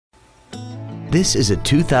This is a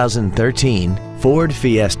 2013 Ford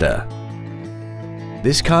Fiesta.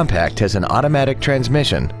 This compact has an automatic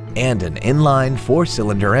transmission and an inline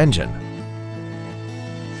 4-cylinder engine.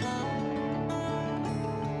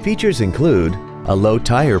 Features include a low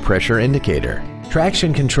tire pressure indicator,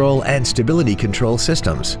 traction control and stability control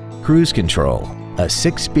systems, cruise control, a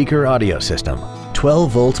 6-speaker audio system,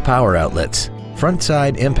 12-volt power outlets, front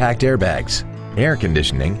side impact airbags, air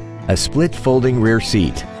conditioning, a split folding rear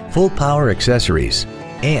seat, full power accessories,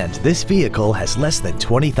 and this vehicle has less than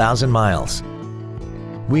 20,000 miles.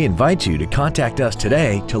 We invite you to contact us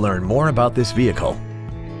today to learn more about this vehicle.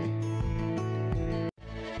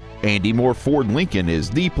 Andy Moore Ford Lincoln is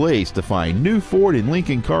the place to find new Ford and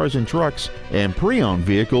Lincoln cars and trucks and pre-owned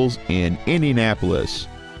vehicles in Indianapolis.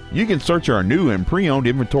 You can search our new and pre-owned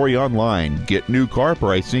inventory online, get new car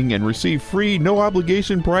pricing, and receive free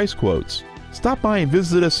no-obligation price quotes. Stop by and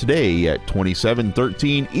visit us today at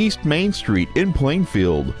 2713 East Main Street in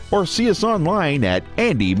Plainfield, or see us online at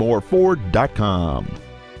andymoreford.com.